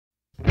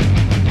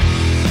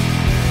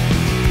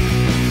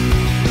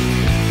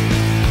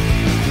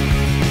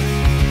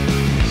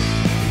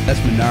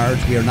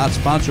Menards. We are not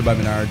sponsored by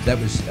Menards. That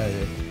was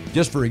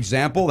just for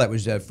example. That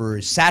was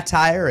for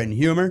satire and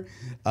humor.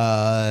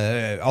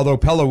 Although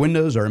Pella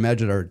windows are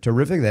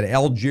terrific. That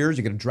Algiers,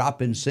 you get a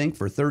drop-in sink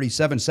for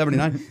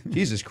 $37.79.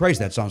 Jesus Christ,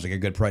 that sounds like a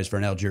good price for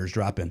an Algiers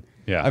drop-in.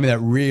 Yeah. I mean, that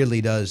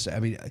really does.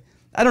 I mean,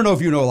 I don't know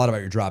if you know a lot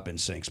about your drop-in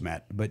sinks,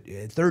 Matt, but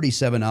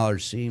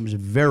 $37 seems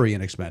very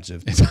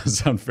inexpensive. It does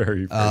sound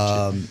very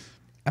cheap.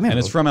 I mean, And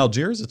it's from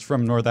Algiers? It's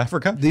from North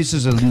Africa? This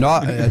is a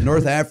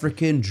North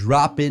African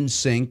drop-in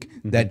sink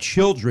that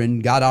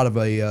children got out of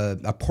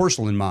a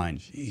porcelain mine.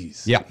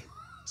 Jeez. Yeah.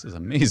 This is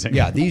amazing.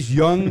 Yeah,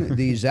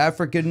 these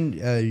African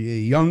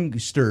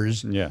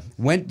youngsters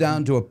went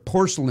down to a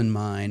porcelain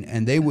mine,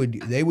 and they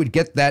would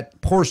get that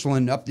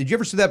porcelain up. Did you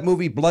ever see that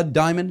movie Blood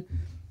Diamond?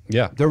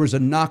 Yeah. There was a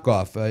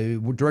knockoff,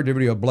 directed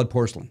video of Blood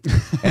Porcelain,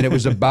 and it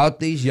was about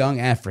these young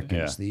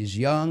Africans, these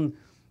young.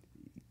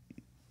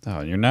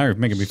 Oh, you're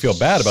making me feel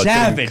bad about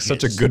getting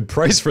such a good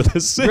price for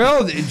this thing.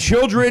 Well,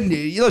 children,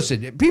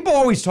 listen, people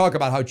always talk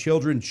about how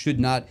children should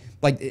not,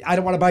 like, I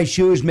don't want to buy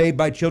shoes made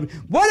by children.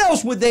 What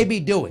else would they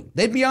be doing?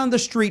 They'd be on the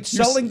street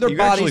selling their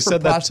bodies for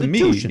prostitution.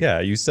 You actually said that to me. Yeah,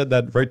 you said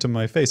that right to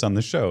my face on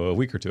the show a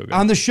week or two ago.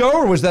 On the show,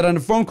 or was that on a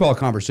phone call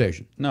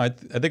conversation? No, I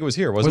think it was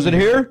here, wasn't it? Was it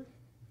here?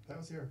 That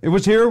was here. It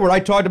was here where I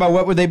talked about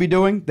what would they be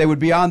doing? They would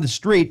be on the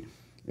street,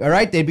 all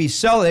right? They'd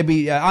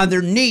be on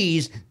their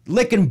knees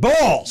licking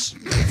balls.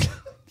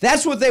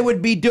 That's what they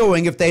would be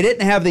doing if they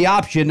didn't have the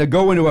option to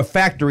go into a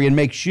factory and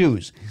make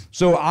shoes.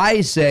 So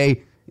I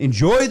say,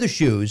 enjoy the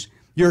shoes.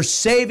 You're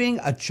saving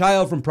a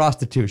child from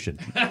prostitution.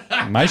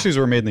 My shoes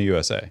were made in the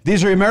USA.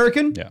 These are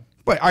American? Yeah.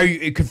 But are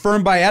you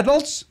confirmed by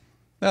adults?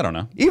 I don't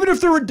know. Even if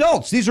they're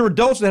adults. These are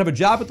adults that have a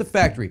job at the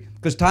factory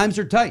because times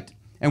are tight.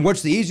 And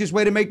what's the easiest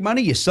way to make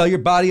money? You sell your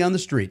body on the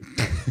street.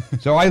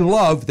 So I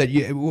love that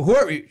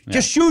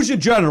just shoes in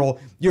general,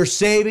 you're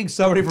saving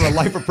somebody from a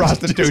life of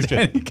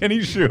prostitution.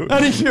 Any shoe.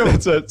 Any shoe.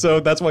 So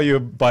that's why you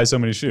buy so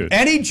many shoes.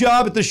 Any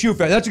job at the shoe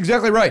factory. That's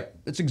exactly right.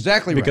 That's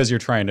exactly right. Because you're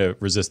trying to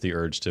resist the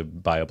urge to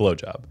buy a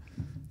blowjob.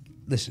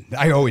 Listen,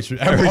 I'm always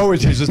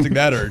resisting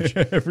that urge.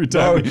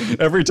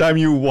 every time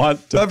you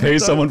want to pay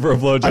someone for a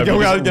blowjob, I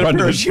go out and get a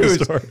pair of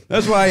shoes. Store.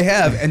 That's why I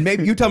have, and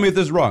maybe you tell me if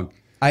this is wrong.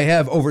 I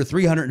have over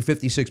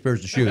 356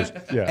 pairs of shoes,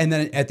 and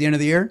then at the end of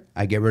the year,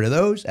 I get rid of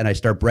those, and I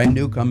start brand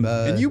new.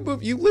 And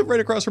you live right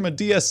across from a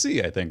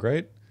DSC, I think,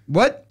 right?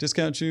 What?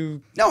 Discount shoe?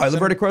 No, I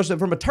live right across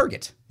from a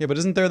Target. Yeah, but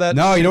isn't there that?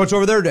 No, you know what's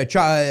over there?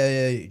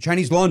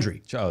 Chinese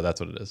Laundry. Oh, that's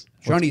what it is.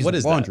 What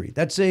is Laundry? That?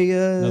 That's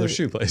another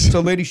shoe place. It's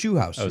a lady shoe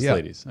house. Oh, it's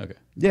ladies. Okay.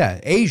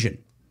 Yeah, Asian.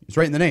 It's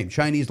right in the name.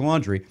 Chinese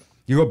Laundry.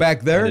 You go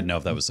back there. I didn't know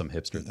if that was some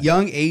hipster thing.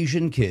 Young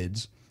Asian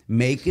kids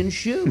making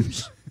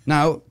shoes.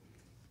 Now,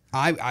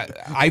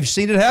 I've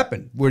seen it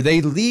happen where they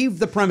leave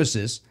the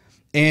premises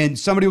and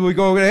somebody will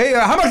go, hey,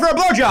 how much for a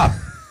blowjob?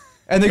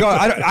 And they go,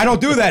 I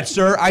don't do that,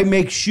 sir. I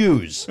make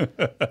shoes.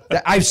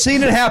 I've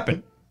seen it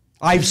happen.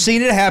 I've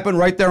seen it happen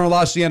right there on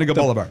La Cienega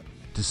Boulevard.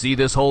 To see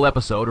this whole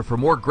episode or for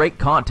more great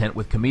content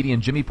with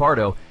comedian Jimmy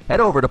Pardo, head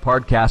over to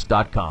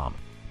Pardcast.com.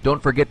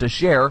 Don't forget to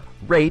share,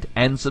 rate,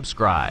 and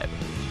subscribe.